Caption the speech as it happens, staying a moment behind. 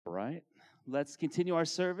All right, let's continue our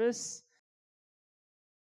service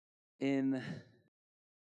in the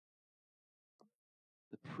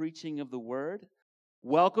preaching of the word.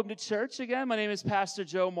 Welcome to church again. My name is Pastor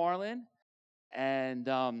Joe Marlin, and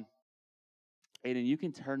Aiden, you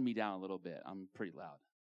can turn me down a little bit. I'm pretty loud,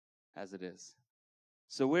 as it is.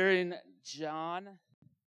 So we're in John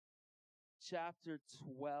chapter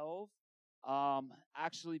 12.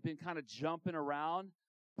 Actually been kind of jumping around,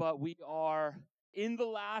 but we are in the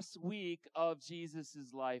last week of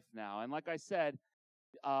Jesus' life now. And like I said,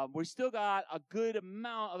 we still got a good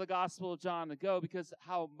amount of the Gospel of John to go, because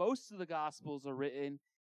how most of the Gospels are written,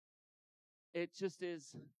 it just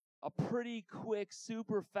is a pretty quick,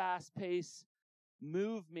 super fast-paced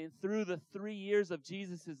movement through the 3 years of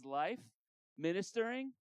Jesus' life,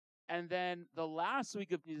 ministering, and then the last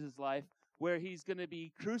week of Jesus' life, where he's going to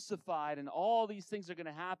be crucified and all these things are going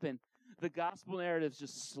to happen. The gospel narratives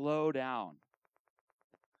just slow down.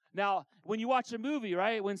 Now, when you watch a movie,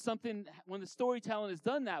 right, when the storytelling is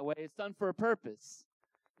done that way, it's done for a purpose.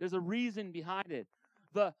 There's a reason behind it.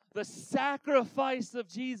 The sacrifice of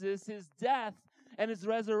Jesus, his death and his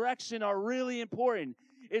resurrection, are really important.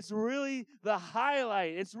 It's really the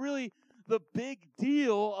highlight. It's really the big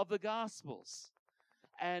deal of the Gospels.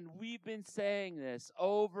 And we've been saying this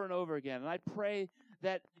over and over again. And I pray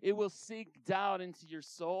that it will sink down into your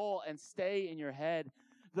soul and stay in your head.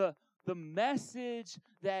 The message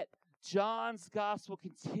that John's gospel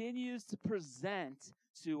continues to present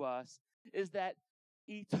to us is that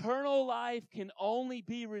eternal life can only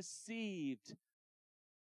be received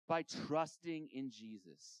by trusting in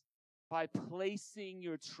Jesus, by placing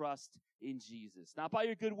your trust in Jesus. Not by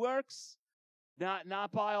your good works,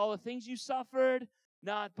 not by all the things you suffered,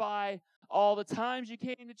 not by all the times you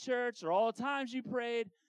came to church or all the times you prayed,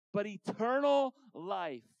 but eternal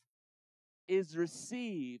life is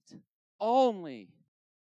received only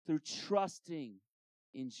through trusting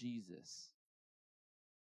in Jesus.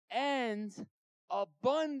 And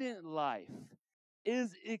abundant life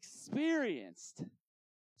is experienced.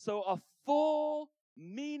 So a full,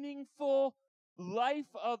 meaningful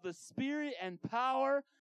life of the Spirit and power,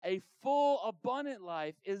 a full, abundant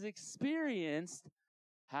life is experienced.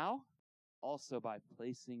 How? Also by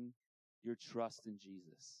placing your trust in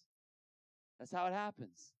Jesus. That's how it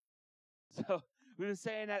happens. So we've been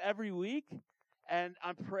saying that every week, and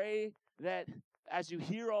I pray that as you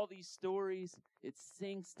hear all these stories, it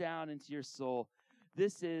sinks down into your soul.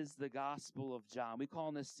 This is the Gospel of John. We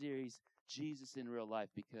call this series Jesus in Real Life,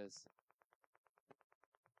 because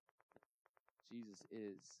Jesus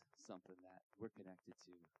is something that we're connected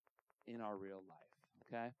to in our real life,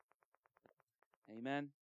 okay?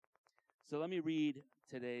 Amen? So let me read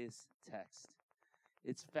today's text.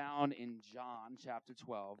 It's found in John chapter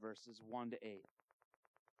 12, verses 1 to 8.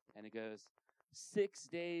 And it goes, 6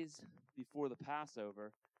 days before the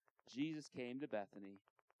Passover, Jesus came to Bethany,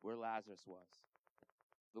 where Lazarus was,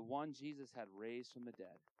 the one Jesus had raised from the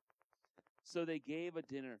dead. So they gave a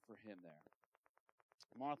dinner for him there.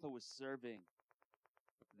 Martha was serving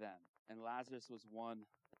them, and Lazarus was one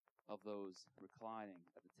of those reclining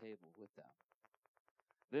at the table with them.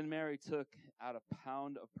 Then Mary took out a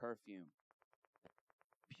pound of perfume,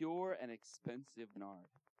 pure and expensive nard,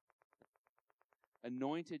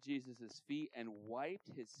 anointed Jesus' feet, and wiped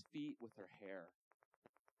his feet with her hair,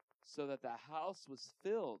 so that the house was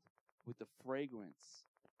filled with the fragrance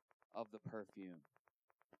of the perfume.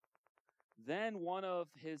 Then one of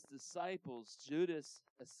his disciples, Judas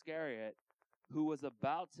Iscariot, who was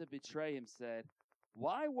about to betray him, said,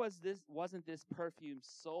 "Why wasn't this perfume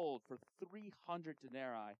sold for 300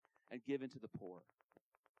 denarii and given to the poor?"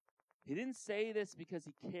 He didn't say this because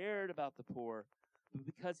he cared about the poor, but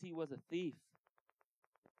because he was a thief.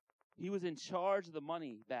 He was in charge of the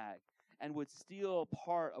money bag and would steal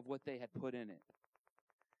part of what they had put in it.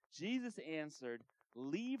 Jesus answered,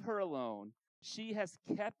 "Leave her alone. She has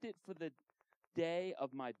kept it for the day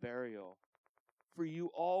of my burial. For you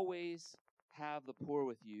always have the poor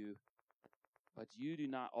with you, but you do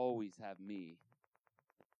not always have me."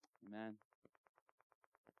 Amen.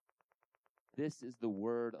 This is the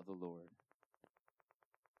word of the Lord.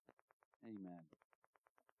 Amen.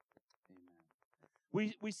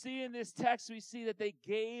 Amen. We see in this text, we see that they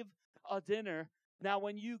gave a dinner. Now,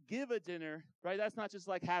 when you give a dinner, right, that's not just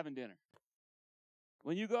like having dinner.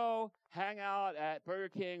 When you go hang out at Burger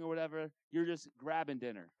King or whatever, you're just grabbing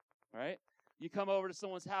dinner, right? You come over to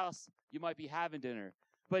someone's house, you might be having dinner.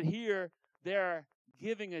 But here, they're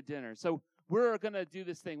giving a dinner. So we're going to do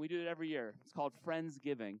this thing. We do it every year. It's called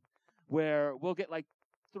Friendsgiving, where we'll get like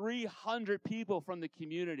 300 people from the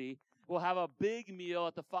community. We'll have a big meal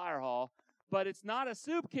at the fire hall, but it's not a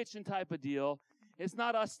soup kitchen type of deal. It's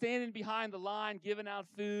not us standing behind the line, giving out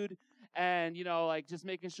food and, like just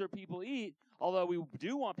making sure people eat, although we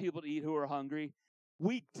do want people to eat who are hungry.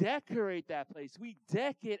 We decorate that place. We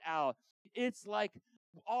deck it out. It's like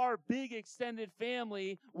our big extended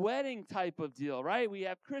family wedding type of deal, right? We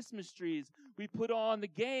have Christmas trees. We put on the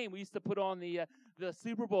game. We used to put on the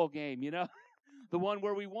Super Bowl game, the one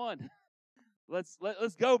where we won. Let's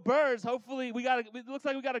go Birds. Hopefully it looks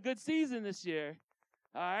like we got a good season this year.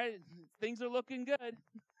 All right, things are looking good.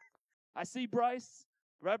 I see Bryce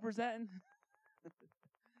representing,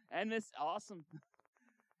 and Miss Awesome.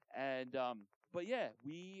 And but yeah,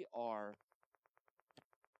 we are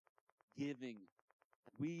giving.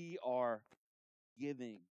 We are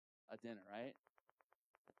giving a dinner, right?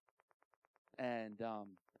 And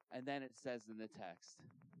then it says in the text,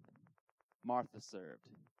 Martha served,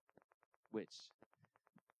 which,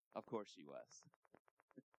 of course, she was.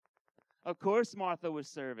 Of course Martha was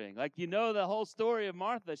serving. Like, the whole story of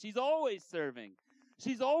Martha. She's always serving.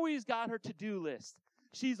 She's always got her to-do list.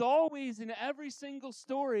 She's always, in every single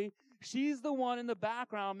story, she's the one in the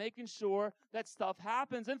background making sure that stuff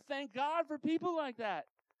happens. And thank God for people like that.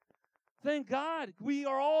 Thank God. We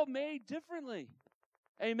are all made differently.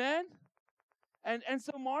 Amen? And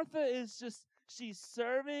so Martha is just, she's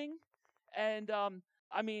serving. And,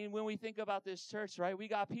 when we think about this church, right, we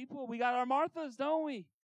got our Marthas, don't we?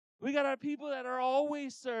 We got our people that are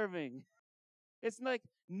always serving. It's like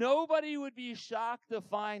nobody would be shocked to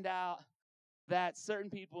find out that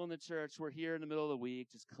certain people in the church were here in the middle of the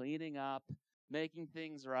week just cleaning up, making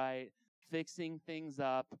things right, fixing things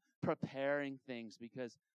up, preparing things,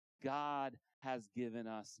 because God has given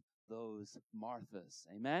us those Marthas.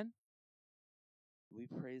 Amen? We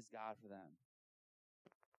praise God for them.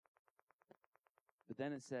 But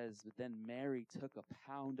then it says, but then Mary took a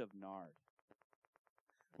pound of nard,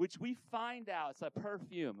 which we find out, it's a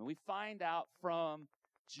perfume, and we find out from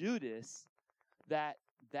Judas that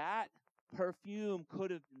perfume could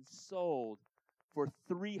have been sold for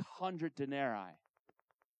 300 denarii.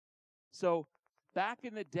 So back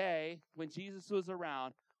in the day when Jesus was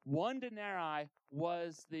around, 1 denarii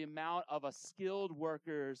was the amount of a skilled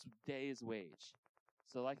worker's day's wage.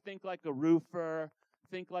 So think like a roofer,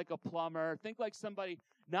 think like a plumber, think like somebody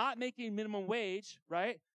not making minimum wage,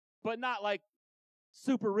 right? But not like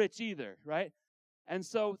super rich either, right? And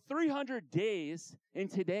so 300 days in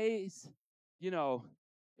today's,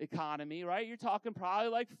 economy, right? You're talking probably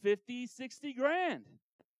like 50, 60 grand.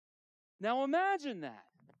 Now imagine that.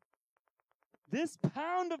 This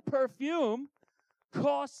pound of perfume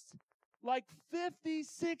costs like 50,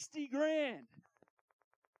 60 grand.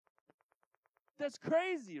 That's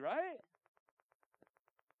crazy, right?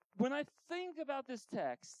 When I think about this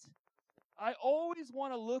text, I always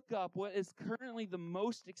want to look up what is currently the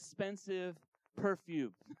most expensive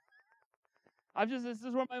perfume. This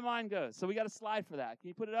is where my mind goes. So we got a slide for that. Can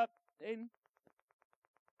you put it up, Aiden?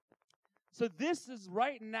 So this is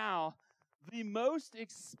right now the most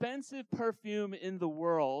expensive perfume in the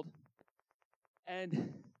world.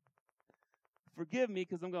 And forgive me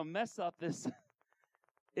because I'm going to mess up this.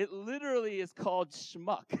 It literally is called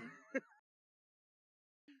Schmuck.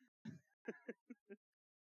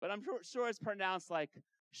 But I'm sure it's pronounced like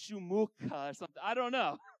Shumuka or something. I don't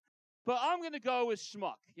know. But I'm going to go with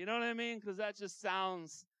Schmuck. You know what I mean? Because that just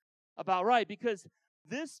sounds about right. Because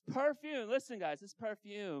this perfume, listen, guys, this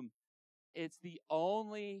perfume, it's the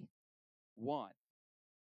only one.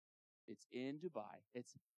 It's in Dubai.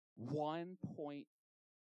 It's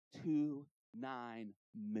 $1.29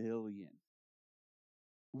 million.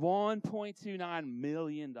 $1.29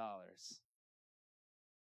 million.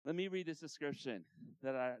 Let me read this description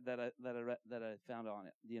that I found on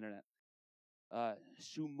the internet.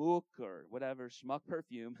 Shumuk or whatever, Schmuck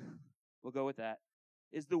perfume, we'll go with that,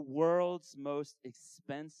 is the world's most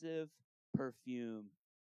expensive perfume,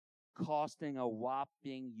 costing a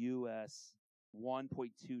whopping US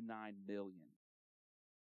 $1.29 million.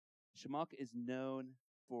 Schmuck is known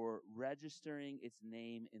for registering its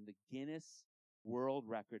name in the Guinness World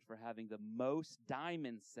Record for having the most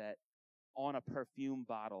diamonds set on a perfume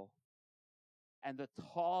bottle and the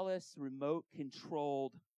tallest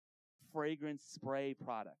remote-controlled fragrance spray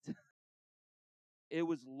product. It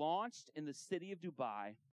was launched in the city of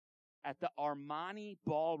Dubai at the Armani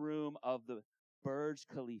Ballroom of the Burj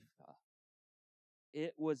Khalifa.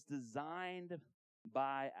 It was designed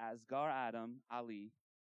by Asghar Adam Ali,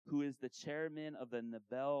 who is the chairman of the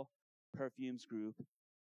Nobel Perfumes Group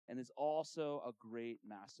and is also a great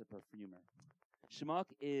master perfumer. Schmuck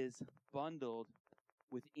is bundled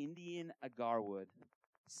with Indian agarwood,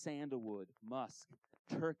 sandalwood, musk,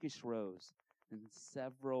 Turkish rose, and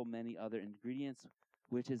many other ingredients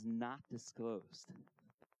which is not disclosed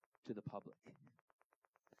to the public.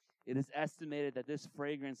 It is estimated that this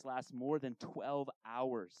fragrance lasts more than 12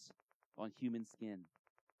 hours on human skin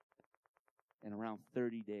and around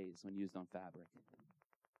 30 days when used on fabric.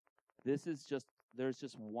 There's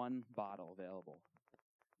just one bottle available,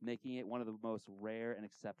 making it one of the most rare and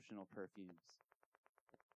exceptional perfumes.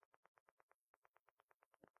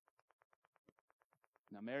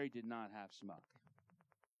 Now, Mary did not have schmuck,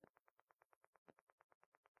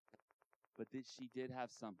 but she did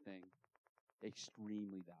have something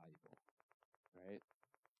extremely valuable, right?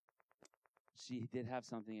 She did have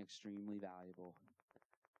something extremely valuable.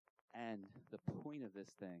 And the point of this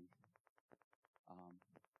thing,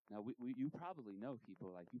 now you probably know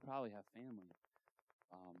people, like you probably have family.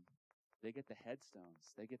 They get the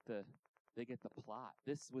headstones, they get the plot.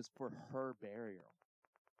 This was for her burial.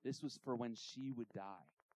 This was for when she would die,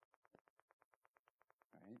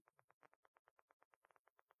 right?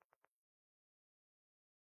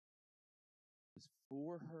 It was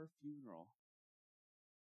for her funeral,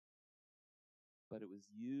 but it was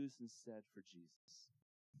used instead for Jesus.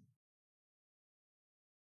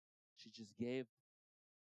 She just gave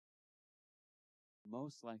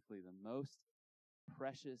most likely the most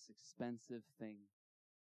precious, expensive thing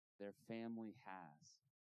their family has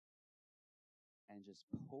and just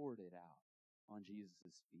poured it out on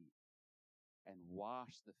Jesus' feet and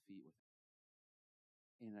washed the feet with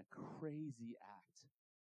it in a crazy act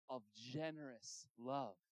of generous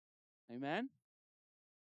love. Amen?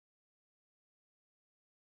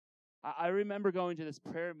 I remember going to this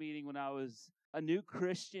prayer meeting when I was a new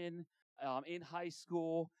Christian in high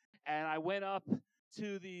school, and I went up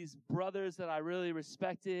to these brothers that I really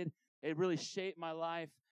respected. It really shaped my life.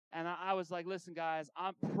 And I was like, listen, guys,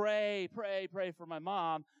 I'm pray for my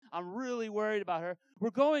mom. I'm really worried about her. We're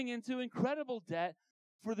going into incredible debt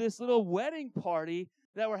for this little wedding party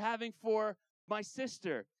that we're having for my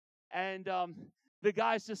sister. And the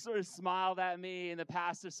guys just sort of smiled at me, and the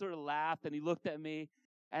pastor sort of laughed, and he looked at me,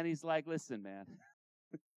 and he's like, listen, man,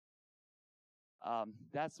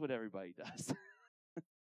 that's what everybody does.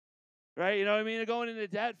 Right? You know what I mean? They're going into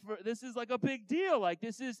debt for this is like a big deal. Like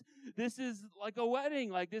this is like a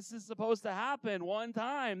wedding. Like this is supposed to happen one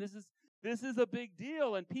time. This is a big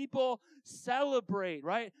deal. And people celebrate,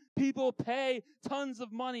 right? People pay tons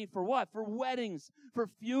of money for what? For weddings, for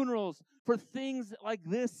funerals, for things like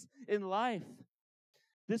this in life.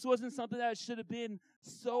 This wasn't something that should have been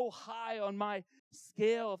so high on my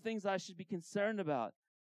scale of things I should be concerned about.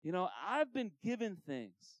 You know, I've been given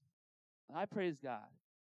things. I praise God.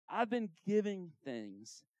 I've been giving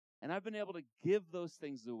things, and I've been able to give those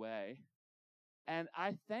things away, and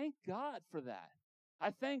I thank God for that. I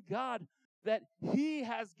thank God that He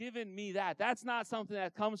has given me that. That's not something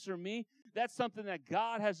that comes from me. That's something that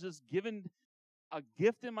God has just given a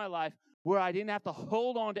gift in my life where I didn't have to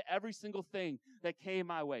hold on to every single thing that came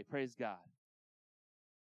my way. Praise God.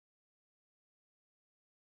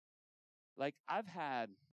 Like I've had,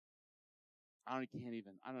 I don't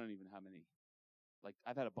even know how many. Like,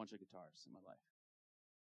 I've had a bunch of guitars in my life.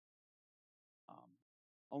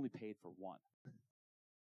 Only paid for one.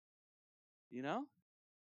 You know?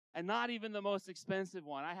 And not even the most expensive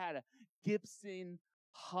one. I had a Gibson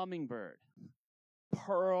Hummingbird.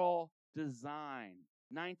 Pearl design.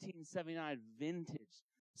 1979 vintage.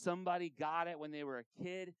 Somebody got it when they were a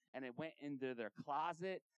kid, and it went into their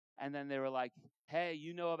closet. And then they were like, hey,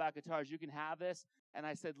 you know about guitars. You can have this. And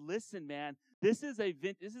I said, listen, man, this is a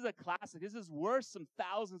classic. This is worth some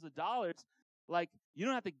thousands of dollars. Like, you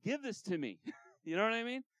don't have to give this to me. You know what I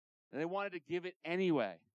mean? And they wanted to give it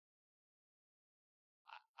anyway.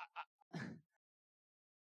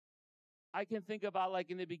 I can think about, like,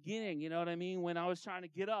 in the beginning, you know what I mean? When I was trying to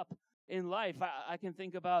get up in life, I can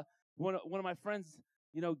think about one of my friends,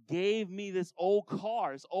 you know, gave me this old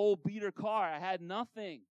car, this old beater car. I had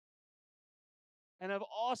nothing. And I've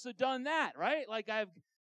also done that, right? Like I've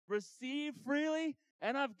received freely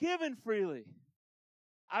and I've given freely.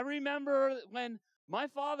 I remember when my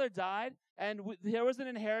father died and there was an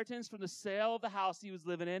inheritance from the sale of the house he was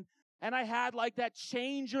living in. And I had like that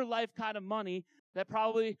change your life kind of money that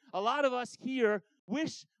probably a lot of us here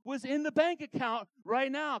wish was in the bank account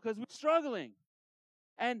right now because we're struggling.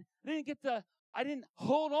 And I didn't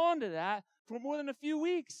hold on to that for more than a few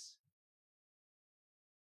weeks.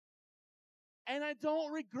 And I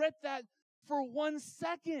don't regret that for 1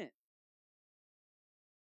 second.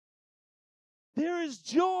 There is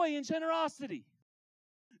joy in generosity.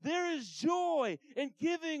 There is joy in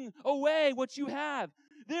giving away what you have.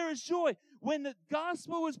 There is joy. When the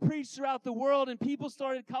gospel was preached throughout the world and people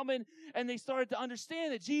started coming and they started to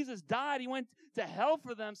understand that Jesus died, He went to hell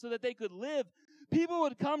for them so that they could live. People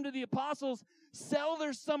would come to the apostles, sell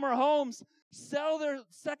their summer homes, sell their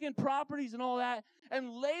second properties and all that, and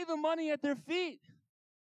lay the money at their feet.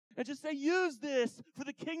 And just say, use this for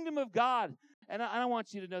the kingdom of God. And I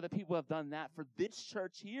want you to know that people have done that for this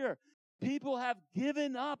church here. People have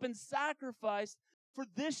given up and sacrificed for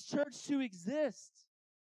this church to exist.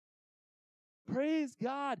 Praise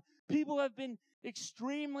God. People have been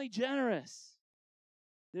extremely generous.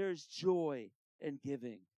 There's joy in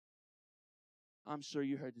giving. I'm sure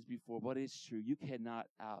you heard this before, but it's true. You cannot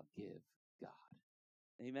outgive God.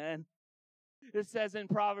 Amen. It says in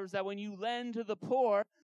Proverbs that when you lend to the poor,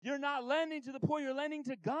 you're not lending to the poor, you're lending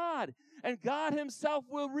to God. And God himself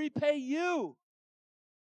will repay you.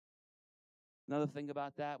 Another thing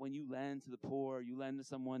about that, when you lend to the poor, you lend to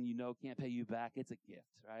someone you know can't pay you back, it's a gift,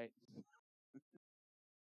 right?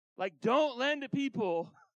 Like, don't lend to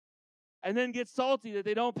people and then get salty that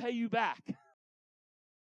they don't pay you back.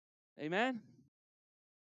 Amen?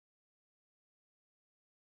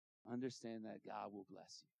 Understand that God will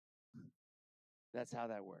bless you. That's how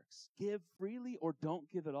that works. Give freely or don't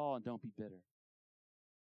give at all, and don't be bitter.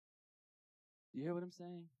 You hear what I'm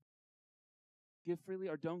saying? Give freely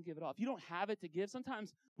or don't give at all. If you don't have it to give,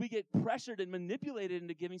 sometimes we get pressured and manipulated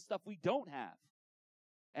into giving stuff we don't have.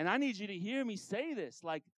 And I need you to hear me say this,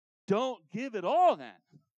 like, don't give it all then.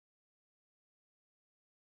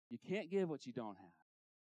 You can't give what you don't have.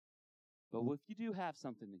 But if you do have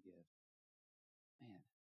something to give, man,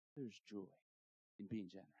 there's joy in being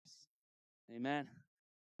generous. Amen.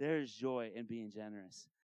 There's joy in being generous.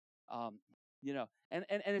 And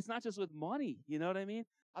it's not just with money, you know what I mean?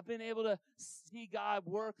 I've been able to see God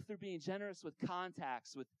work through being generous with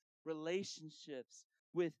contacts, with relationships,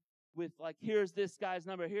 with like, here's this guy's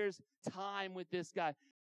number, here's time with this guy.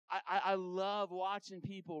 I love watching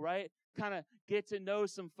people, right? Kind of get to know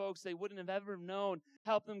some folks they wouldn't have ever known,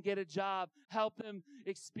 help them get a job, help them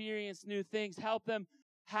experience new things, help them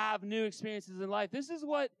have new experiences in life. This is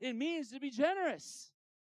what it means to be generous.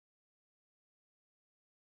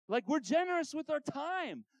 Like, we're generous with our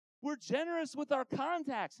time. We're generous with our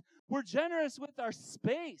contacts. We're generous with our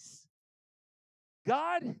space.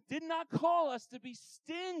 God did not call us to be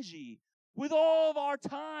stingy with all of our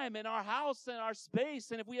time and our house and our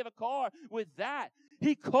space, and if we have a car, with that.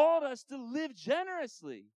 He called us to live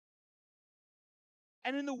generously.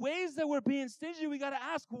 And in the ways that we're being stingy, we got to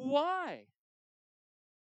ask why.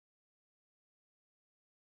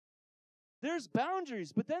 There's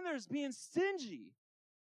boundaries, but then there's being stingy.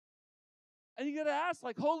 And you got to ask,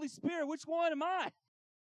 like, Holy Spirit, which one am I?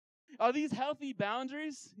 Are these healthy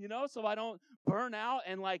boundaries, so I don't burn out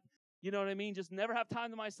and, like, you know what I mean, just never have time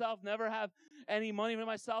to myself, never have any money for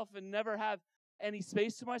myself, and never have any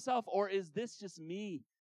space to myself? Or is this just me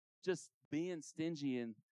just being stingy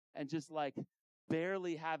and just, like,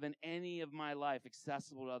 barely having any of my life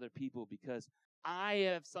accessible to other people because I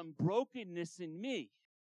have some brokenness in me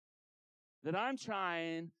that I'm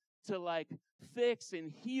trying to, like, fix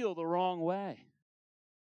and heal the wrong way?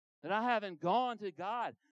 That I haven't gone to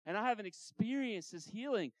God and I haven't experienced His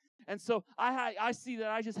healing. And so I see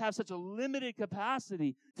that I just have such a limited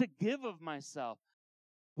capacity to give of myself.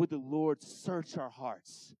 Would the Lord search our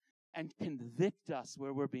hearts and convict us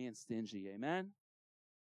where we're being stingy? Amen?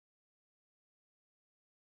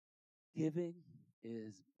 Giving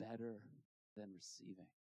is better than receiving.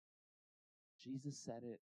 Jesus said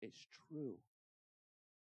it. It's true.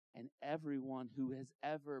 And everyone who has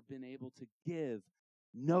ever been able to give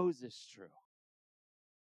knows it's true.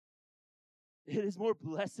 It is more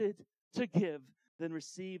blessed to give than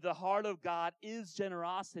receive. The heart of God is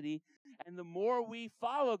generosity. And the more we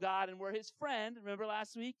follow God and we're His friend, remember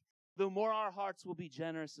last week, the more our hearts will be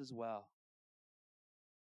generous as well.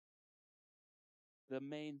 The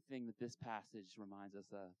main thing that this passage reminds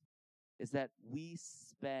us of is that we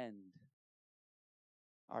spend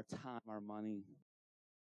our time, our money.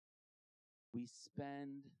 We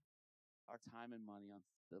spend our time and money on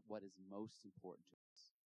what is most important to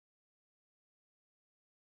us.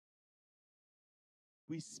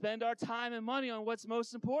 We spend our time and money on what's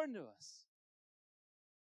most important to us.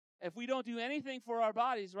 If we don't do anything for our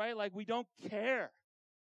bodies, right, like we don't care,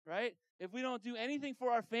 right? If we don't do anything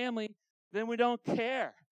for our family, then we don't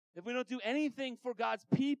care. If we don't do anything for God's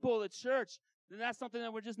people, the church, then that's something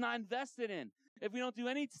that we're just not invested in. If we don't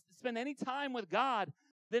spend any time with God,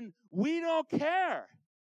 then we don't care.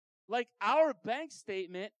 Like, our bank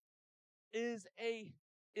statement is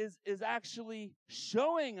actually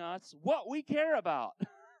showing us what we care about.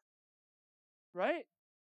 Right?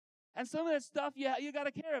 And some of that stuff, you got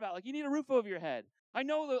to care about. Like, you need a roof over your head. I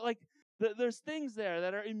know that, like, there's things there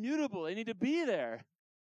that are immutable. They need to be there.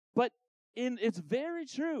 But it's very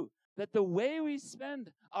true that the way we spend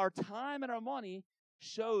our time and our money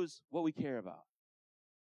shows what we care about.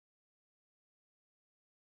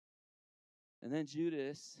 And then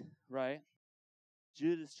Judas, right?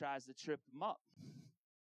 Judas tries to trip him up.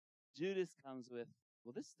 Judas comes with,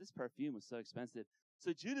 well, this perfume was so expensive.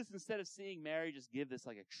 So Judas, instead of seeing Mary just give this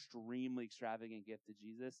like extremely extravagant gift to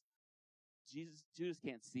Judas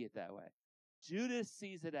can't see it that way. Judas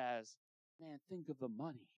sees it as, man, think of the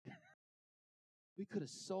money. We could have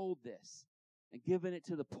sold this and given it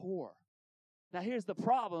to the poor. Now, here's the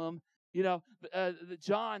problem.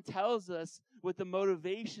 John tells us what the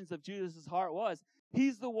motivations of Judas's heart was.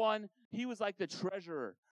 He was like the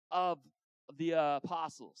treasurer of the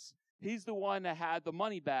apostles. He's the one that had the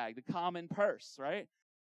money bag, the common purse, right?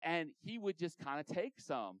 And he would just kind of take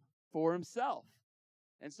some for himself.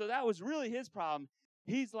 And so that was really his problem.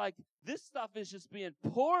 He's like, this stuff is just being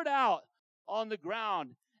poured out on the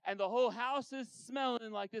ground, and the whole house is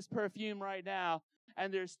smelling like this perfume right now,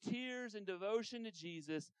 and there's tears and devotion to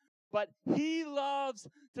Jesus, but he loves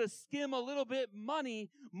to skim a little bit money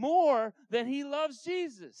more than he loves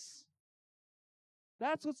Jesus.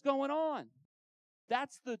 That's what's going on.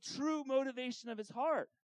 That's the true motivation of his heart.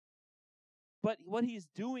 But what he's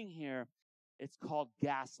doing here, it's called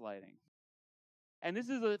gaslighting. And this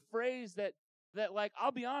is a phrase that like,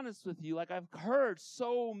 I'll be honest with you, like I've heard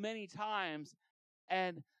so many times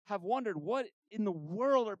and have wondered, what in the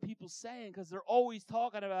world are people saying? Because they're always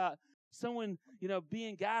talking about someone,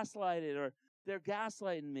 being gaslighted, or they're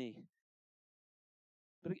gaslighting me.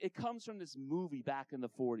 But it comes from this movie back in the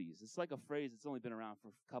 40s. It's like a phrase that's only been around for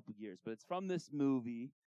a couple years, but it's from this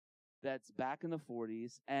movie that's back in the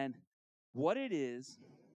 40s. And what it is,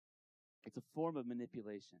 it's a form of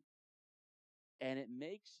manipulation. And it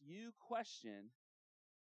makes you question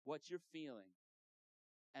what you're feeling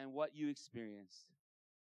and what you experienced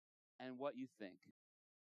and what you think.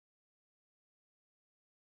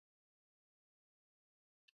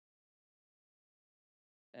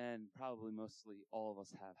 And probably mostly all of us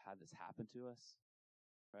have had this happen to us,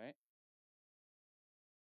 right?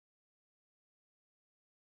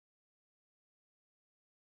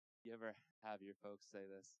 You ever have your folks say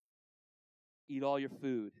this? Eat all your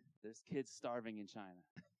food. There's kids starving in China.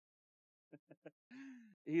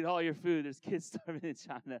 Eat all your food. There's kids starving in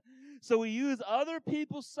China. So we use other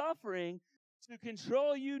people's suffering to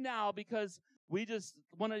control you now because we just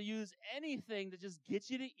want to use anything to just get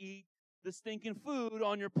you to eat the stinking food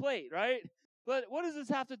on your plate, right? But what does this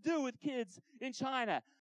have to do with kids in China?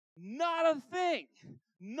 Not a thing.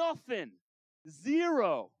 Nothing.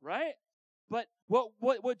 Zero, right? But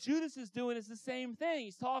what Judas is doing is the same thing.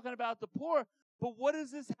 He's talking about the poor, but what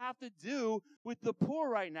does this have to do with the poor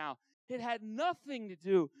right now? It had nothing to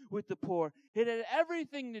do with the poor. It had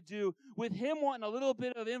everything to do with him wanting a little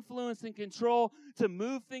bit of influence and control to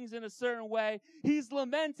move things in a certain way. He's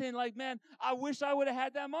lamenting like, man, I wish I would have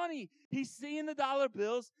had that money. He's seeing the dollar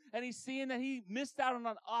bills, and he's seeing that he missed out on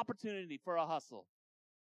an opportunity for a hustle.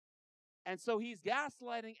 And so he's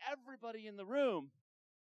gaslighting everybody in the room.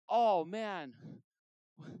 Oh, man,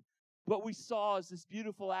 what we saw is this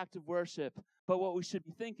beautiful act of worship, but what we should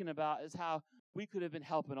be thinking about is how we could have been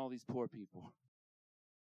helping all these poor people,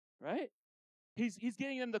 right? He's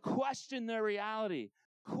getting them to question their reality,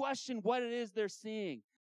 question what it is they're seeing.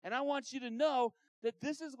 And I want you to know that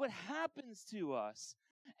this is what happens to us.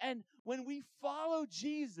 And when we follow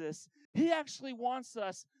Jesus, he actually wants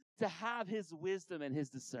us to have his wisdom and his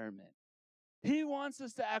discernment. He wants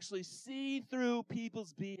us to actually see through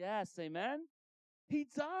people's BS, amen? He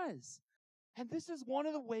does. And this is one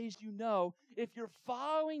of the ways you know if you're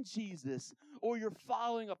following Jesus or you're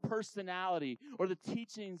following a personality or the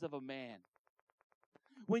teachings of a man.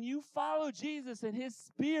 When you follow Jesus and his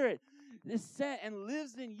Spirit is sent and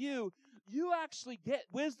lives in you, you actually get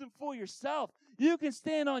wisdom for yourself. You can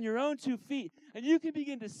stand on your own 2 feet and you can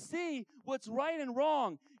begin to see what's right and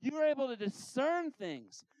wrong. You're able to discern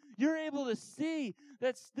things. You're able to see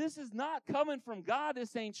that this is not coming from God,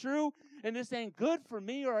 this ain't true, and this ain't good for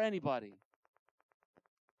me or anybody.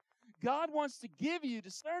 God wants to give you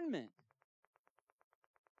discernment.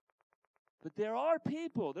 But there are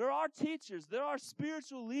people, there are teachers, there are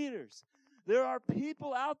spiritual leaders. There are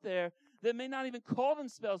people out there that may not even call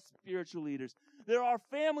themselves spiritual leaders. There are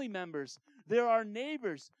family members. There are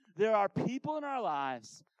neighbors. There are people in our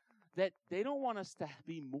lives that they don't want us to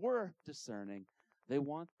be more discerning. They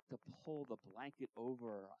want to pull the blanket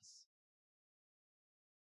over us.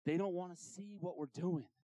 They don't want to see what we're doing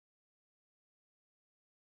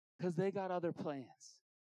because they got other plans,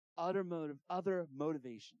 other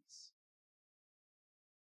motivations.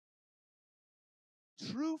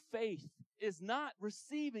 True faith is not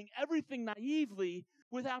receiving everything naively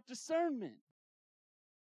without discernment.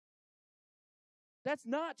 That's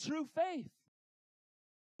not true faith.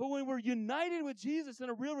 But when we're united with Jesus in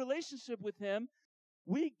a real relationship with him,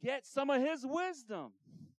 we get some of his wisdom.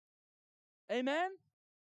 Amen?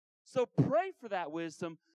 So pray for that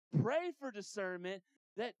wisdom. Pray for discernment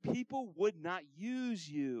that people would not use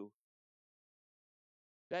you.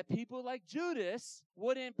 That people like Judas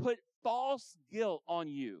wouldn't put false guilt on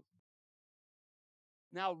you.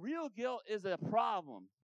 Now, real guilt is a problem.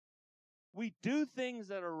 We do things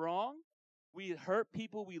that are wrong. We hurt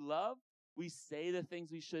people we love. We say the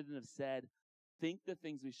things we shouldn't have said, think the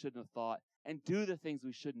things we shouldn't have thought, and do the things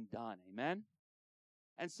we shouldn't have done. Amen?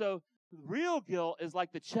 And so real guilt is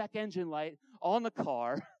like the check engine light on the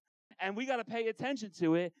car, and we got to pay attention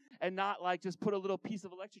to it and not like just put a little piece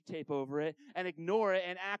of electric tape over it and ignore it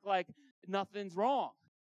and act like nothing's wrong,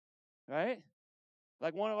 right?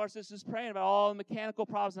 Like one of our sisters praying about all the mechanical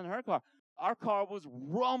problems in her car. Our car was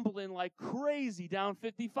rumbling like crazy down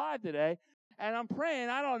 55 today, and I'm praying,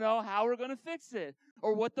 I don't know how we're going to fix it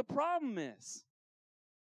or what the problem is.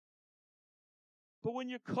 But when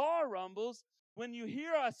your car rumbles, when you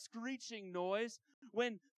hear a screeching noise,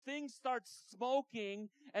 when things start smoking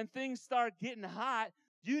and things start getting hot,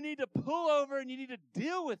 you need to pull over and you need to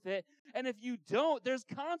deal with it. And if you don't, there's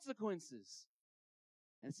consequences.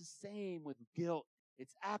 And it's the same with guilt.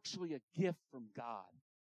 It's actually a gift from God.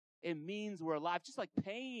 It means we're alive, just like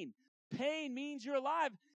pain. Pain means you're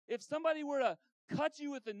alive. If somebody were to cut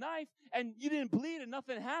you with a knife and you didn't bleed and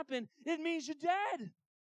nothing happened, it means you're dead.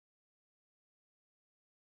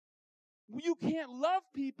 You can't love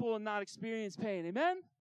people and not experience pain. Amen?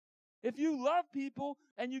 If you love people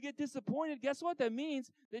and you get disappointed, guess what? That means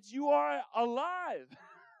that you are alive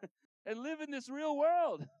and live in this real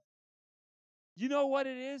world. You know what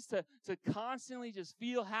it is to constantly just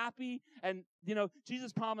feel happy? And,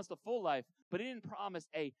 Jesus promised a full life, but he didn't promise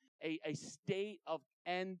a state of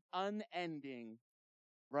unending,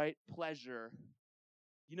 right, pleasure.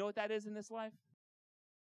 You know what that is in this life?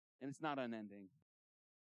 And it's not unending.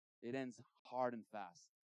 It ends hard and fast.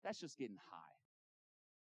 That's just getting high.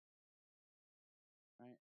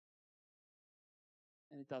 Right?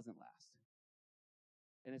 And it doesn't last.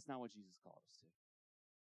 And it's not what Jesus called us to.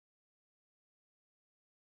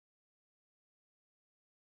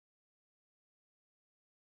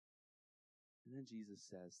 And then Jesus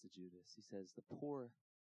says to Judas, he says, the poor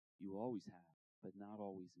you always have, but not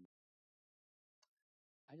always me.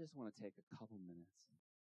 I just want to take a couple minutes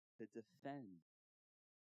to defend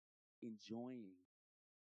enjoying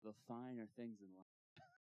the finer things in life.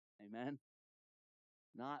 Amen?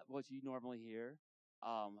 Not what you normally hear,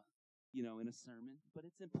 in a sermon, but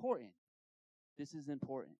it's important. This is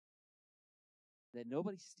important. That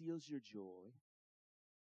nobody steals your joy,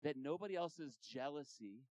 that nobody else's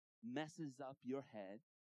jealousy messes up your head.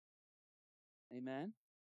 Amen?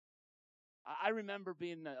 I remember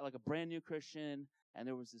being like a brand new Christian, and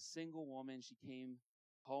there was this single woman. She came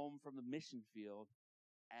home from the mission field,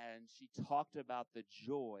 and she talked about the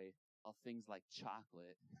joy of things like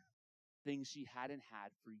chocolate, things she hadn't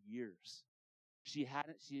had for years. She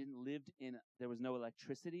didn't lived in, there was no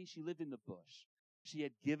electricity. She lived in the bush. She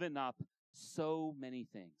had given up so many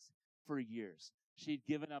things for years. She'd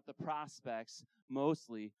given up the prospects,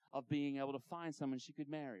 mostly, of being able to find someone she could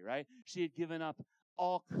marry, right? She had given up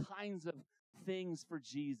all kinds of things for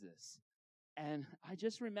Jesus. And I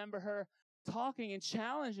just remember her talking and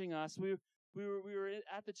challenging us. We were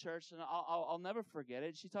at the church, and I'll never forget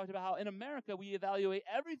it. She talked about how in America we evaluate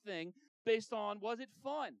everything based on, was it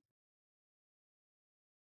fun?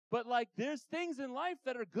 But there's things in life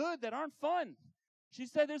that are good that aren't fun. She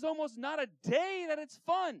said there's almost not a day that it's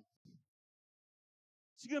fun.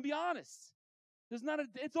 She's going to be honest.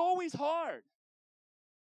 It's always hard.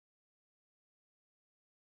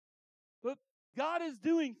 But God is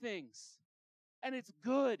doing things, and it's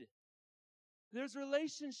good. There's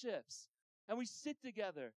relationships, and we sit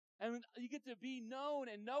together, and you get to be known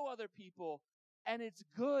and know other people, and it's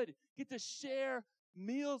good. Get to share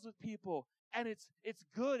meals with people, and it's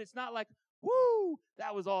good. It's not like, woo,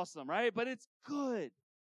 that was awesome, right? But it's good.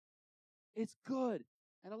 It's good.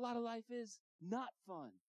 And a lot of life is not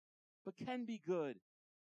fun, but can be good.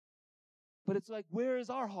 But it's like, where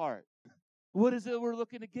is our heart? What is it we're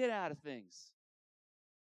looking to get out of things?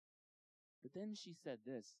 But then she said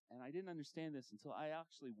this, and I didn't understand this until I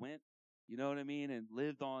actually went, you know what I mean, and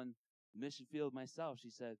lived on the mission field myself.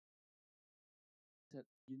 She said that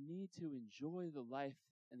you need to enjoy the life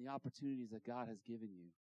and the opportunities that God has given you.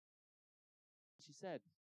 She said,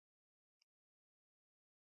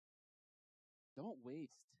 don't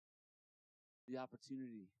waste the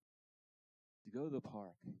opportunity to go to the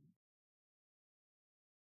park,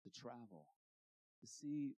 to travel, to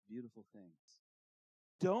see beautiful things.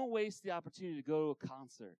 Don't waste the opportunity to go to a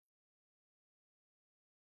concert.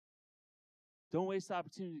 Don't waste the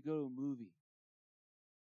opportunity to go to a movie.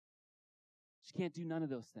 She can't do none of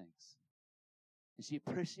those things. And she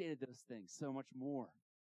appreciated those things so much more,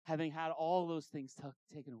 having had all those things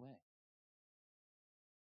taken away.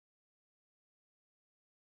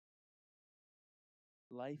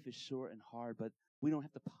 Life is short and hard, but we don't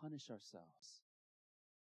have to punish ourselves.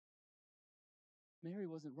 Mary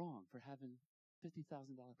wasn't wrong for having $50,000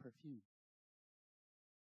 perfume.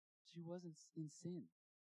 She wasn't in sin.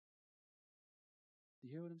 Do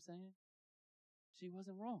you hear what I'm saying? She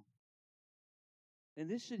wasn't wrong. And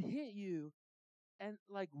this should hit you and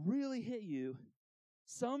really hit you.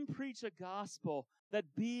 Some preach a gospel that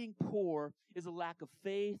being poor is a lack of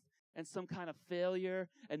faith and some kind of failure,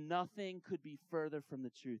 and nothing could be further from the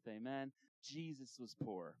truth. Amen. Jesus was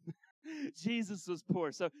poor. Jesus was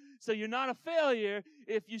poor. So you're not a failure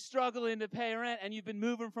if you're struggling to pay rent and you've been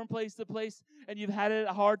moving from place to place and you've had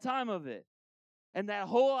a hard time of it. And that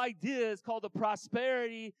whole idea is called the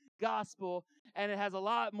prosperity gospel, and it has a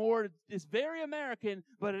lot more. It's very American,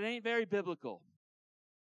 but it ain't very biblical.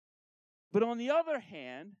 But on the other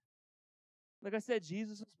hand, like I said,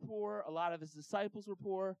 Jesus was poor. A lot of his disciples were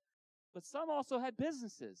poor, but some also had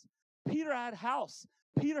businesses. Peter had a house.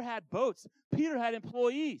 Peter had boats. Peter had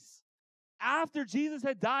employees after Jesus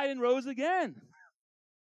had died and rose again.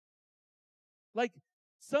 Like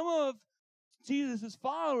some of Jesus'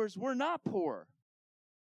 followers were not poor.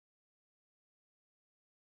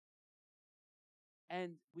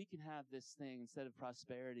 And we can have this thing, instead of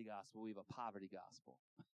prosperity gospel, we have a poverty gospel.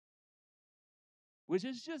 Which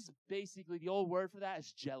is just basically, the old word for that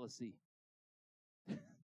is jealousy.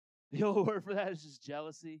 The old word for that is just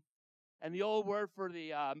jealousy. And the old word for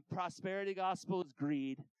the prosperity gospel is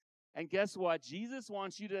greed. And guess what? Jesus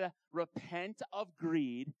wants you to repent of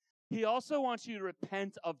greed. He also wants you to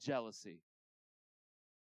repent of jealousy.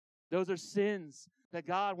 Those are sins that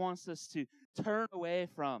God wants us to turn away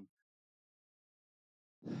from.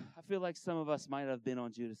 I feel like some of us might have been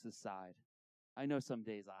on Judas's side. I know some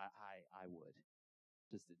days I would.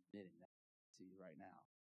 Just admitting that to you right now.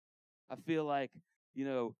 I feel like,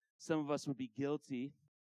 some of us would be guilty.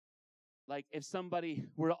 Like if somebody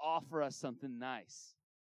were to offer us something nice,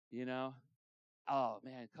 oh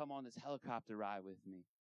man, come on this helicopter ride with me.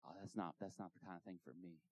 Oh, that's not the kind of thing for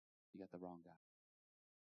me. You got the wrong guy.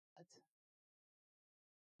 What?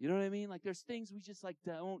 You know what I mean? Like there's things we just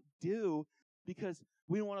don't do because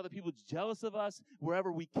we don't want other people jealous of us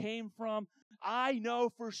wherever we came from. I know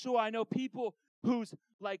for sure, people whose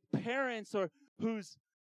parents or whose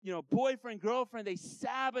boyfriend, girlfriend, they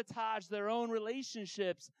sabotage their own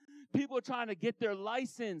relationships. People are trying to get their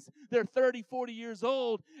license. They're 30, 40 years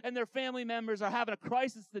old, and their family members are having a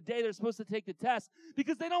crisis the day they're supposed to take the test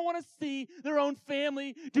because they don't want to see their own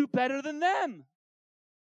family do better than them.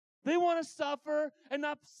 They want to suffer and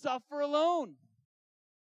not suffer alone.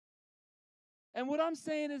 And what I'm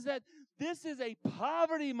saying is that this is a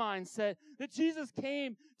poverty mindset that Jesus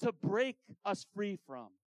came to break us free from.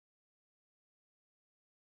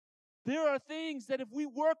 There are things that if we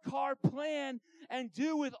work hard, plan, and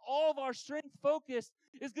do with all of our strength focused,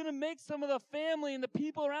 is going to make some of the family and the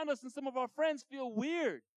people around us and some of our friends feel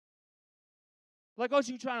weird. Like, oh,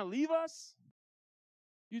 you trying to leave us?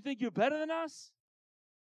 You think you're better than us?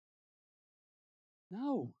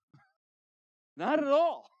 No. Not at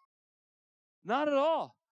all. Not at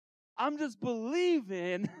all. I'm just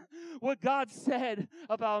believing what God said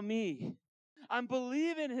about me. I'm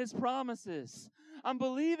believing his promises. I'm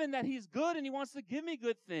believing that he's good and he wants to give me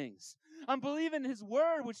good things. I'm believing his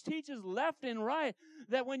word, which teaches left and right,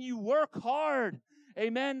 that when you work hard,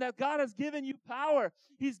 amen, that God has given you power.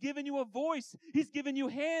 He's given you a voice. He's given you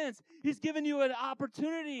hands. He's given you an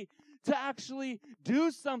opportunity to actually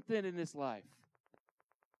do something in this life.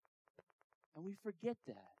 And we forget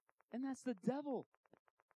that. And that's the devil.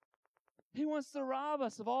 He wants to rob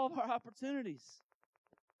us of all of our opportunities.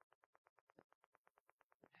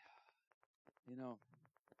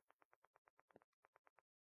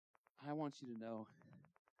 I want you to know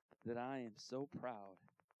that I am so proud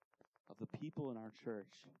of the people in our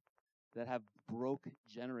church that have broke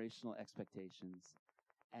generational expectations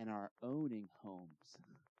and are owning homes.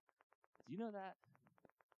 Do you know that?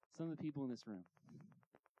 Some of the people in this room.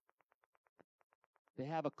 They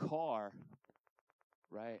have a car,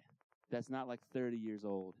 right, that's not 30 years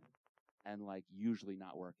old and usually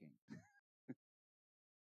not working.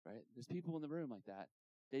 Right? There's people in the room like that.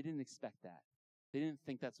 They didn't expect that. They didn't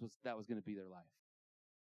think that was going to be their life.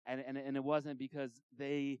 And it wasn't because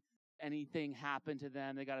they anything happened to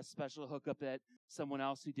them. They got a special hookup that someone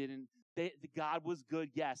else who didn't. God was good,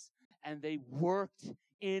 yes, and they worked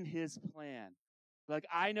in his plan. Like,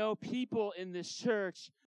 I know people in this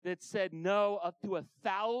church that said no up to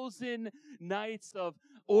 1,000 nights of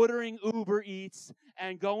ordering Uber Eats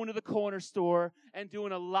and going to the corner store and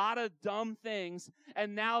doing a lot of dumb things,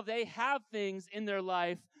 and now they have things in their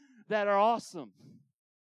life that are awesome,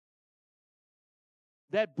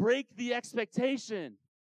 that break the expectation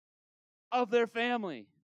of their family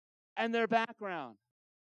and their background.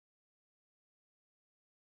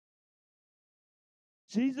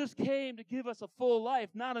 Jesus came to give us a full life,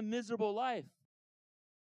 not a miserable life.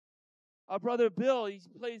 Our brother Bill, he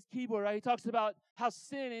plays keyboard, right? He talks about how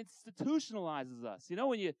sin institutionalizes us. You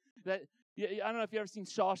know, I don't know if you've ever seen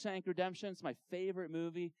Shawshank Redemption. It's my favorite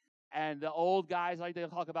movie. And the old guys, like they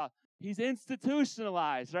talk about, he's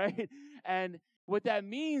institutionalized, right? And what that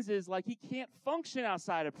means is, like, he can't function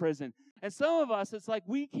outside of prison. And some of us, it's like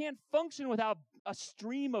we can't function without a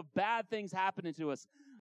stream of bad things happening to us,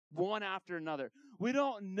 one after another. We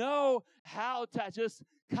don't know how to just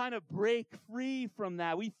kind of break free from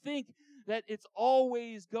that. We think that it's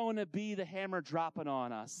always going to be the hammer dropping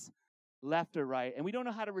on us, left or right, and we don't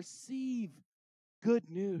know how to receive good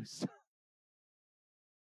news.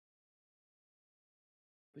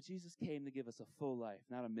 But Jesus came to give us a full life,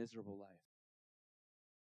 not a miserable life.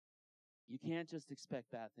 You can't just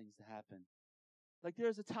expect bad things to happen. Like,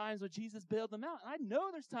 there's a times when Jesus bailed them out, and I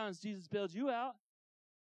know there's times Jesus bailed you out.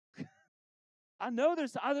 I know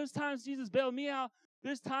there's times Jesus bailed me out.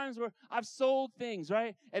 There's times where I've sold things,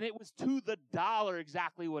 right? And it was to the dollar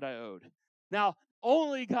exactly what I owed. Now,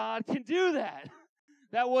 only God can do that.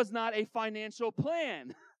 That was not a financial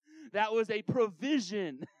plan. That was a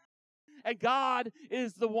provision. And God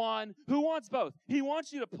is the one who wants both. He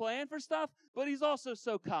wants you to plan for stuff, but he's also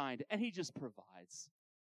so kind, and he just provides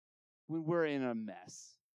when we're in a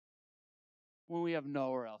mess, when we have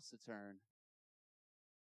nowhere else to turn.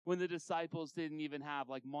 When the disciples didn't even have,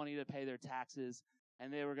 like, money to pay their taxes,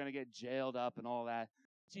 and they were going to get jailed up and all that.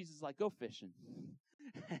 Jesus is like, go fishing.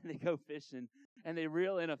 And they go fishing, and they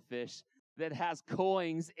reel in a fish that has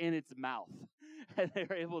coins in its mouth. And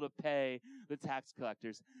they're able to pay the tax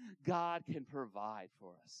collectors. God can provide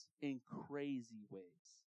for us in crazy ways.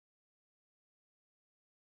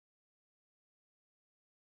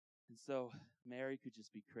 And so Mary could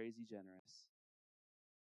just be crazy generous.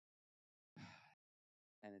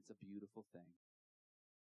 And it's a beautiful thing.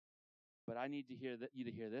 But I need to hear you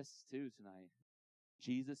to hear this too tonight.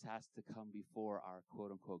 Jesus has to come before our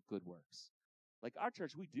quote-unquote good works. Like our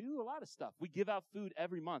church, we do a lot of stuff. We give out food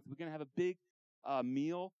every month. We're going to have a big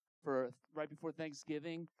meal for right before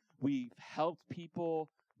Thanksgiving. We've helped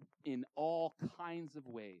people in all kinds of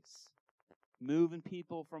ways. Moving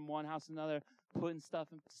people from one house to another, putting stuff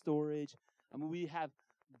in storage. I mean, we have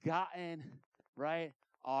gotten, right,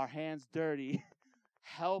 our hands dirty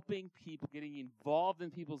helping people, getting involved in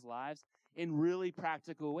people's lives in really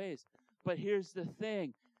practical ways. But here's the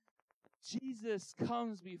thing. Jesus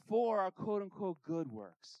comes before our quote-unquote good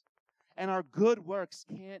works. And our good works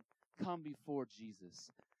can't come before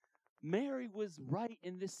Jesus. Mary was right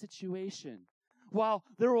in this situation. While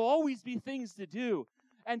there will always be things to do,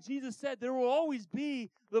 and Jesus said there will always be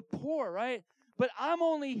the poor, right? But I'm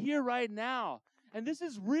only here right now. And this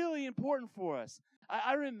is really important for us.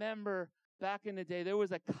 I remember back in the day, there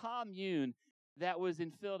was a commune that was in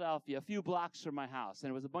Philadelphia, a few blocks from my house, and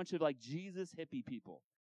it was a bunch of like Jesus hippie people,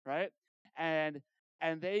 right? And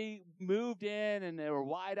they moved in, and they were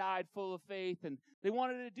wide-eyed, full of faith, and they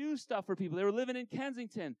wanted to do stuff for people. They were living in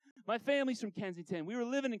Kensington. My family's from Kensington. We were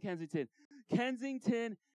living in Kensington.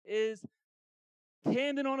 Kensington is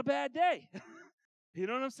Camden on a bad day. You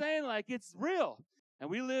know what I'm saying? Like, it's real. And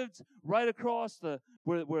we lived right across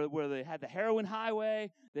where they had the heroin highway,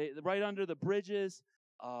 right under the bridges.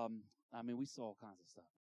 I mean, we saw all kinds of stuff.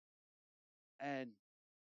 And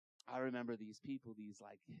I remember these people, these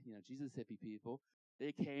Jesus hippie people.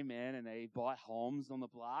 They came in and they bought homes on the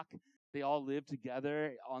block. They all lived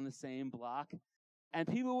together on the same block. And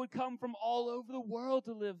people would come from all over the world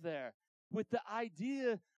to live there with the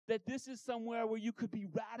idea that this is somewhere where you could be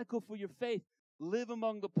radical for your faith, live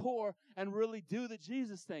among the poor, and really do the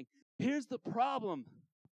Jesus thing. Here's the problem.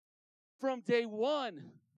 From day one,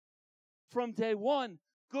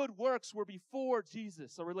 good works were before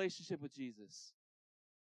Jesus, a relationship with Jesus.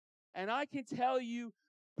 And I can tell you,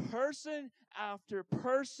 person after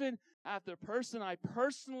person after person I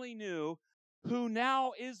personally knew who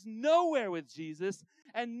now is nowhere with Jesus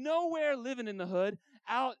and nowhere living in the hood,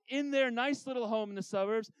 out in their nice little home in the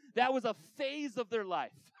suburbs. That was a phase of their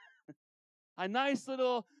life. A nice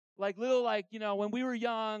little Like little, when we were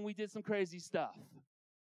young, we did some crazy stuff.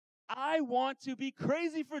 I want to be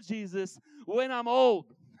crazy for Jesus when I'm old.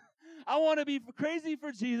 I want to be crazy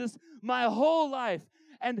for Jesus my whole life.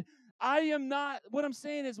 And I am not, what I'm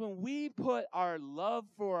saying is when we put our love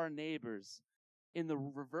for our neighbors in the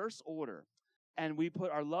reverse order, and we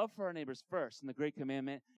put our love for our neighbors first in the Great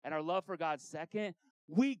Commandment, and our love for God second,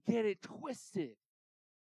 we get it twisted.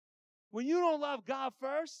 When you don't love God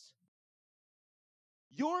first,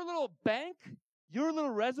 your little bank, your little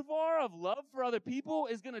reservoir of love for other people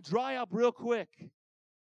is going to dry up real quick.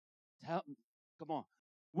 Come on.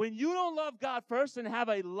 When you don't love God first and have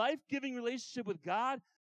a life-giving relationship with God,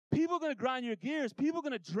 people are going to grind your gears. People are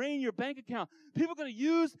going to drain your bank account. People are going to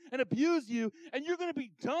use and abuse you, and you're going to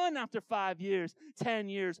be done after 5 years, 10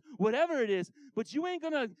 years, whatever it is. But you ain't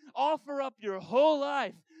going to offer up your whole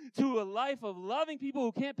life to a life of loving people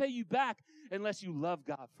who can't pay you back unless you love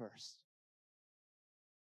God first.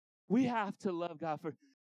 We have to love God first.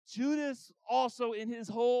 Judas also in his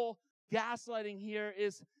whole gaslighting here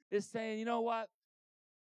is saying, you know what?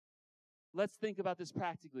 Let's think about this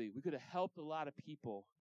practically. We could have helped a lot of people.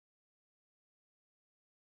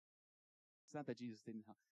 It's not that Jesus didn't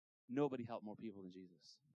help. Nobody helped more people than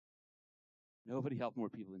Jesus. Nobody helped more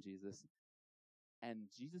people than Jesus. And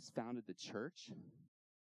Jesus founded the church,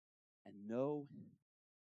 and no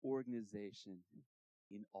organization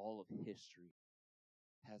in all of history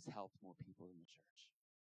has helped more people than the church.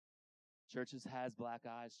 Churches has black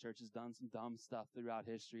eyes. Churches done some dumb stuff throughout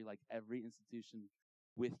history, like every institution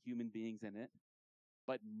with human beings in it.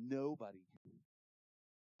 But nobody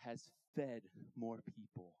has fed more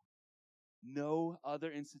people. No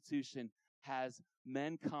other institution has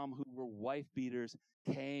men come who were wife beaters,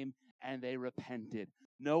 came and they repented.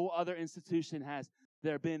 No other institution has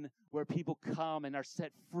there been where people come and are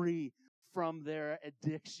set free from their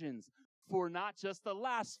addictions for not just the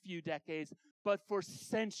last few decades, but for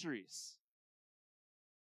centuries.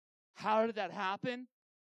 How did that happen?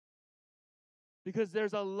 Because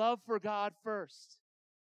there's a love for God first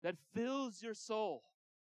that fills your soul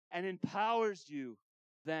and empowers you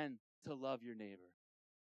then to love your neighbor.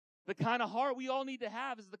 The kind of heart we all need to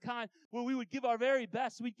have is the kind where we would give our very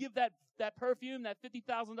best. We'd give that perfume, that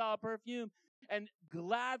 $50,000 perfume, and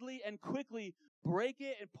gladly and quickly break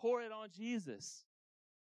it and pour it on Jesus.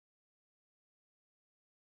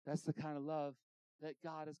 That's the kind of love that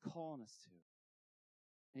God is calling us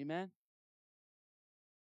to. Amen?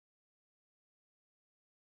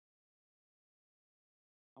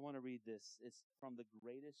 I want to read this. It's from the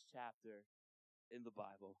greatest chapter in the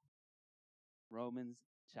Bible, Romans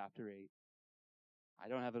chapter 8. I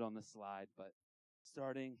don't have it on the slide, but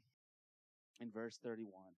starting in verse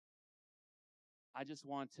 31. I just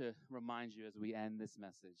want to remind you as we end this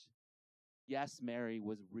message. Yes, Mary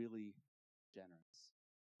was really generous,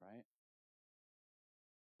 right?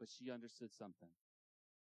 But she understood something.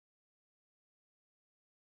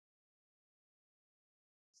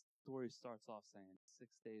 The story starts off saying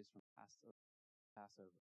 6 days from Passover.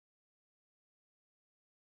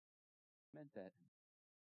 It meant that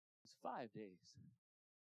it was 5 days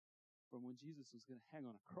from when Jesus was going to hang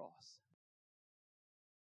on a cross.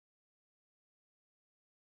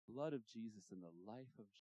 The blood of Jesus and the life of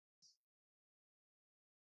Jesus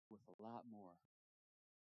worth a lot more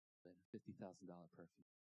than a $50,000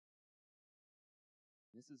 perfume.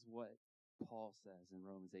 This is what Paul says in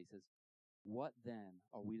Romans 8. He says, what then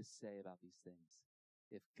are we to say about these things?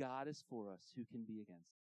 If God is for us, who can be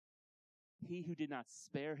against us? He who did not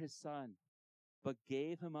spare his son, but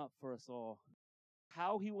gave him up for us all,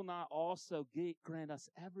 how he will not also grant us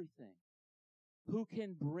everything? Who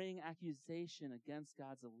can bring accusation against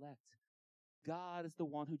God's elect? God is the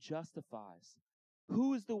one who justifies.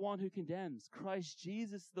 Who is the one who condemns? Christ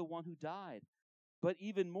Jesus, the one who died, but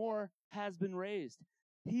even more has been raised.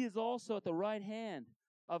 He is also at the right hand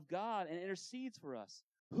of God and intercedes for us.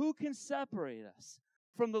 Who can separate us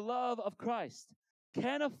from the love of Christ?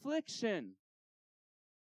 Can affliction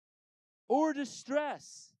or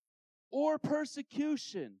distress or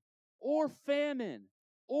persecution or famine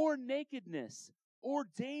or nakedness or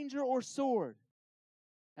danger or sword?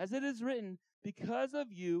 As it is written, because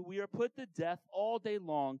of you we are put to death all day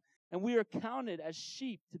long, and we are counted as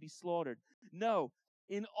sheep to be slaughtered. No,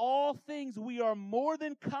 in all things we are more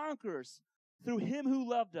than conquerors through him who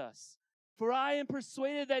loved us. For I am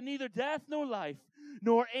persuaded that neither death nor life,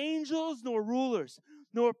 nor angels nor rulers,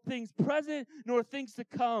 nor things present, nor things to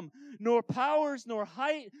come, nor powers, nor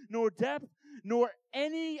height, nor depth, nor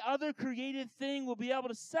any other created thing will be able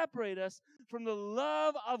to separate us from the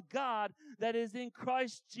love of God that is in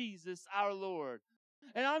Christ Jesus our Lord.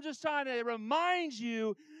 And I'm just trying to remind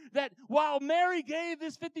you that while Mary gave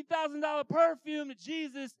this $50,000 perfume to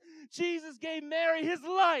Jesus, Jesus gave Mary his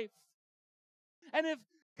life. And if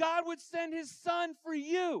God would send his son for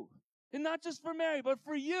you, and not just for Mary, but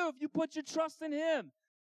for you, if you put your trust in him,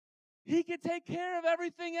 he can take care of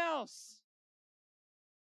everything else.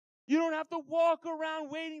 You don't have to walk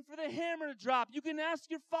around waiting for the hammer to drop. You can ask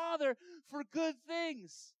your Father for good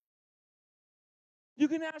things. You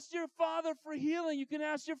can ask your Father for healing. You can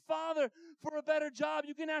ask your Father for a better job.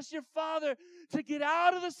 You can ask your Father to get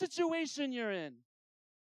out of the situation you're in.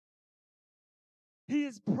 He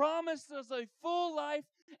has promised us a full life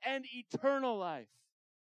and eternal life.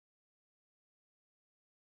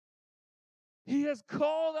 He has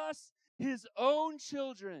called us his own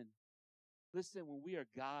children. Listen, when we are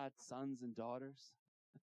God's sons and daughters,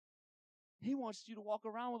 he wants you to walk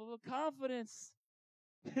around with a little confidence.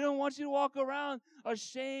 He don't want you to walk around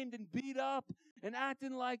ashamed and beat up and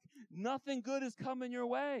acting like nothing good is coming your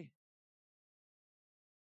way.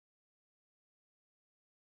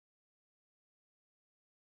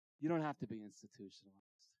 You don't have to be institutionalized.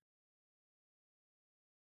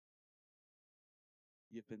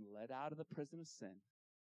 You've been let out of the prison of sin.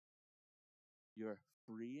 You're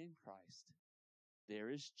free in Christ. There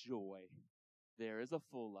is joy. There is a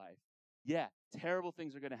full life. Yeah, terrible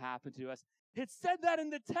things are going to happen to us. It said that in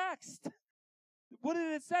the text. What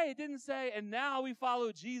did it say? It didn't say, and now we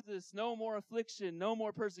follow Jesus. No more affliction, no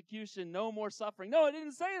more persecution, no more suffering. No, it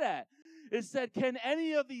didn't say that. It said, can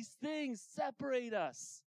any of these things separate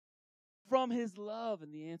us from his love?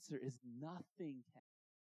 And the answer is nothing can.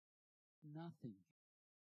 Nothing.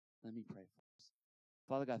 Let me pray first.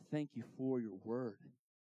 Father God, thank you for your word.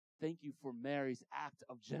 Thank you for Mary's act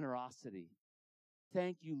of generosity.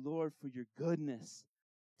 Thank you, Lord, for your goodness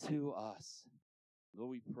to us.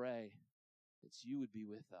 Lord, we pray that you would be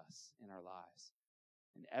with us in our lives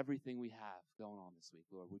and everything we have going on this week.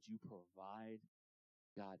 Lord, would you provide,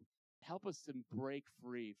 God, help us to break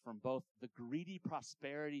free from both the greedy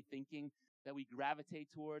prosperity thinking that we gravitate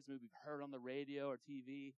towards, maybe we've heard on the radio or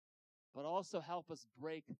TV, but also help us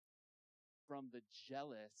break from the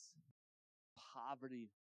jealous poverty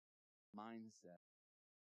mindset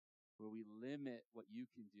where we limit what you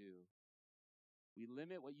can do. We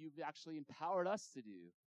limit what you've actually empowered us to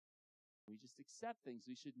do. We just accept things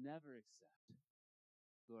we should never accept.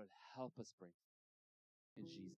 Lord, help us break in Jesus'